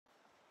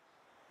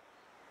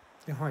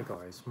Yeah, hi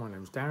guys, my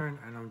name's Darren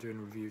and I'm doing a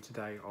review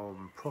today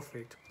on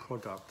Profit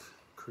Product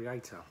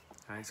Creator.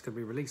 It's going to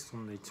be released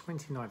on the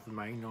 29th of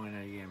May, 9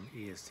 AM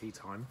EST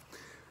time.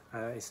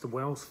 It's the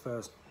world's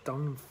first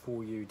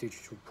done-for-you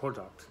digital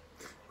product,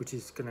 which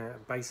is going to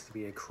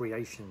basically be a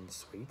creation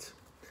suite.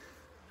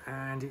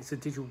 And it's a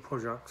digital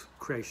product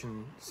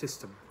creation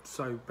system.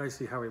 So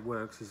basically how it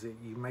works is that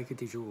you make a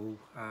digital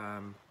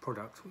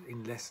product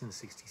in less than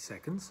 60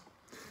 seconds.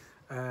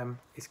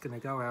 It's going to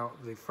go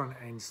out, the front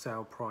end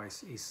sale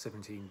price is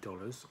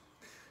 $17.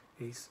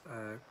 It's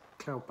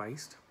cloud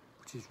based,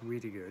 which is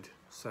really good.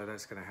 So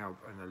that's going to help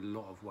in a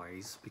lot of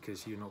ways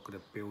because you're not going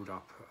to build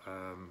up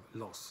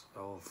lots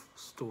of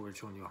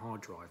storage on your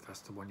hard drive. That's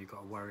the one you've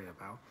got to worry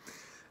about.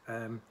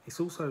 It's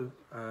also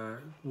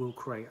will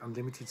create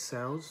unlimited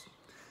sales.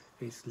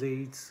 It's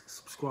leads,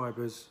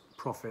 subscribers,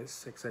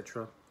 profits,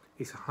 etc.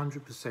 It's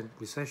 100%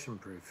 recession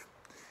proof.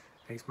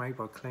 It's made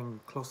by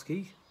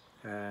Klosky,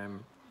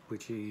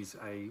 which is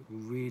a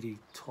really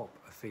top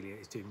affiliate.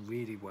 It's doing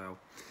really well.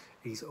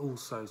 He's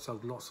also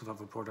sold lots of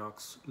other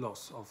products,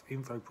 lots of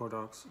info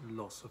products,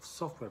 lots of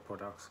software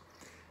products,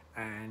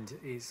 and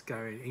it's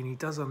going. And he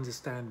does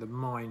understand the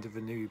mind of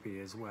a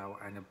newbie as well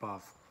and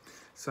above.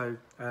 So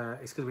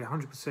it's going to be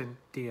 100%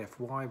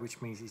 DFY,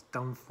 which means it's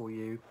done for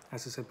you.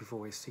 As I said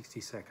before, it's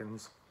 60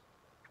 seconds.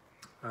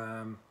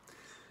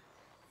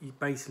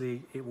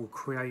 Basically, it will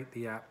create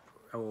the app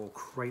or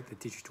create the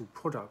digital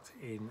product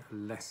in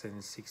less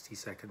than 60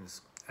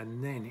 seconds,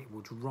 and then it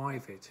will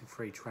drive it to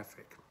free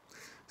traffic.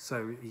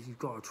 So you've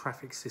got a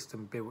traffic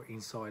system built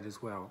inside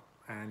as well,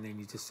 and then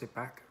you just sit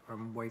back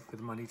and wait for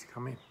the money to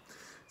come in.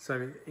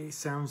 So it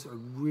sounds a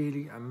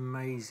really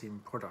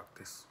amazing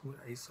product.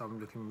 I'm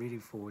looking really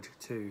forward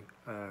to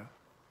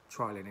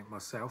trialing it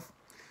myself.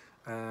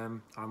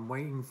 I'm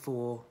waiting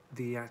for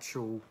the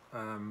actual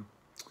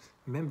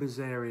members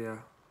area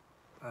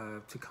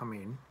to come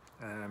in.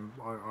 I'm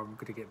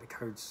going to get the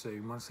code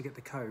soon. Once I get the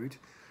code,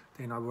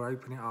 then I will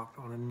open it up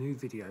on a new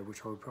video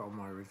which I will put on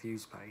my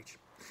reviews page.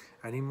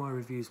 And in my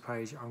reviews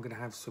page, I'm going to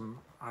have some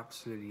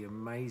absolutely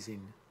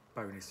amazing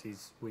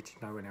bonuses which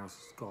no one else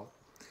has got.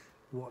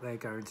 What they're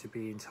going to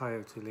be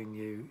entitling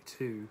you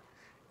to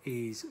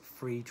is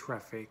free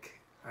traffic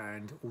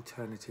and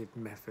alternative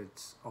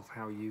methods of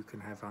how you can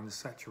have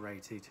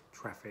unsaturated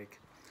traffic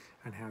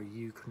and how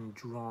you can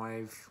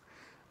drive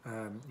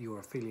your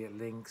affiliate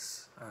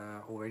links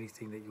or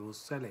anything that you're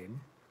selling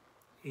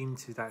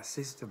into that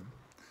system,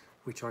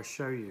 which I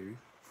show you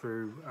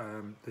through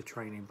the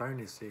training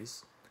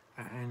bonuses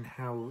and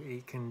how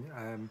it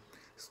can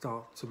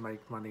start to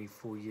make money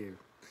for you.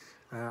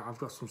 I've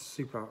got some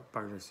super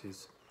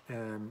bonuses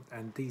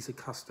and these are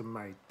custom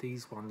made.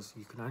 These ones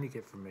you can only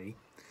get from me.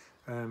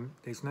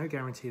 There's no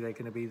guarantee they're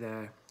going to be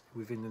there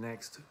within the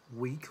next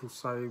week or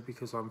so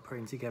because I'm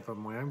putting together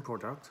my own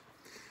product,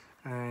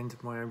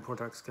 and my own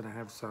product's going to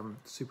have some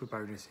super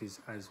bonuses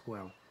as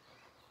well.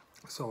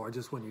 So I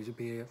just want you to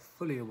be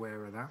fully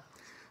aware of that.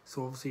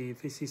 So obviously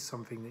if this is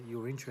something that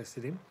you're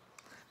interested in,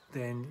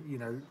 then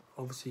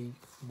obviously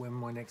when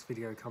my next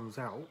video comes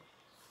out,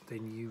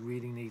 then you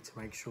really need to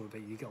make sure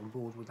that you get on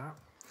board with that.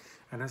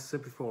 And as I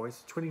said before,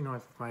 it's 29th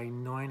of May,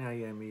 9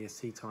 AM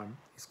EST time.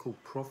 It's called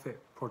Profit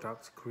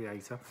Product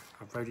Creator.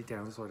 I wrote it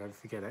down so I don't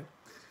forget it.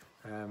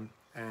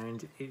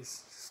 And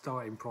its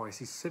starting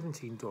price is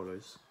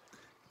 $17,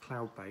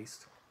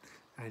 cloud-based,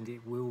 and it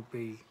will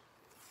be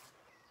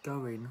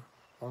going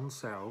on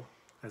sale,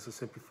 as I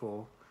said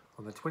before,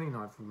 on the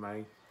 29th of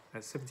May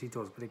at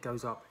 $17, but it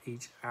goes up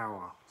each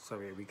hour.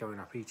 So it'll be going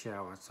up each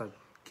hour. So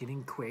get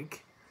in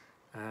quick.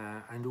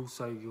 And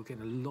also you're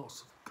getting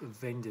lots of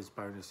vendors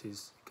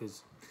bonuses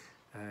because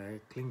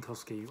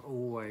Klinkowski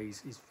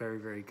always is very,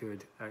 very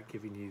good at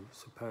giving you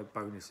superb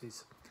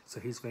bonuses. So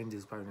his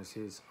vendors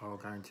bonuses are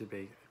going to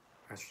be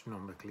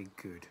astronomically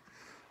good.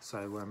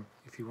 So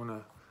if you want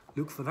to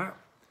look for that,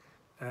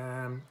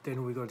 then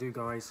all we got to do,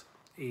 guys,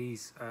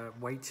 is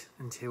wait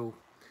until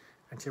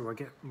I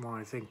get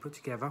my thing put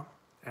together.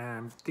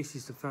 This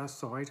is the first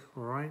side,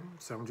 all right?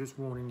 So I'm just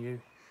warning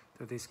you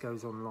that this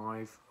goes on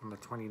live on the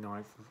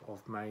 29th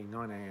of May,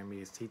 9 AM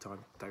EST time.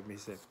 Don't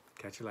miss it.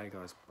 Catch you later,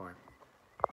 guys. Bye.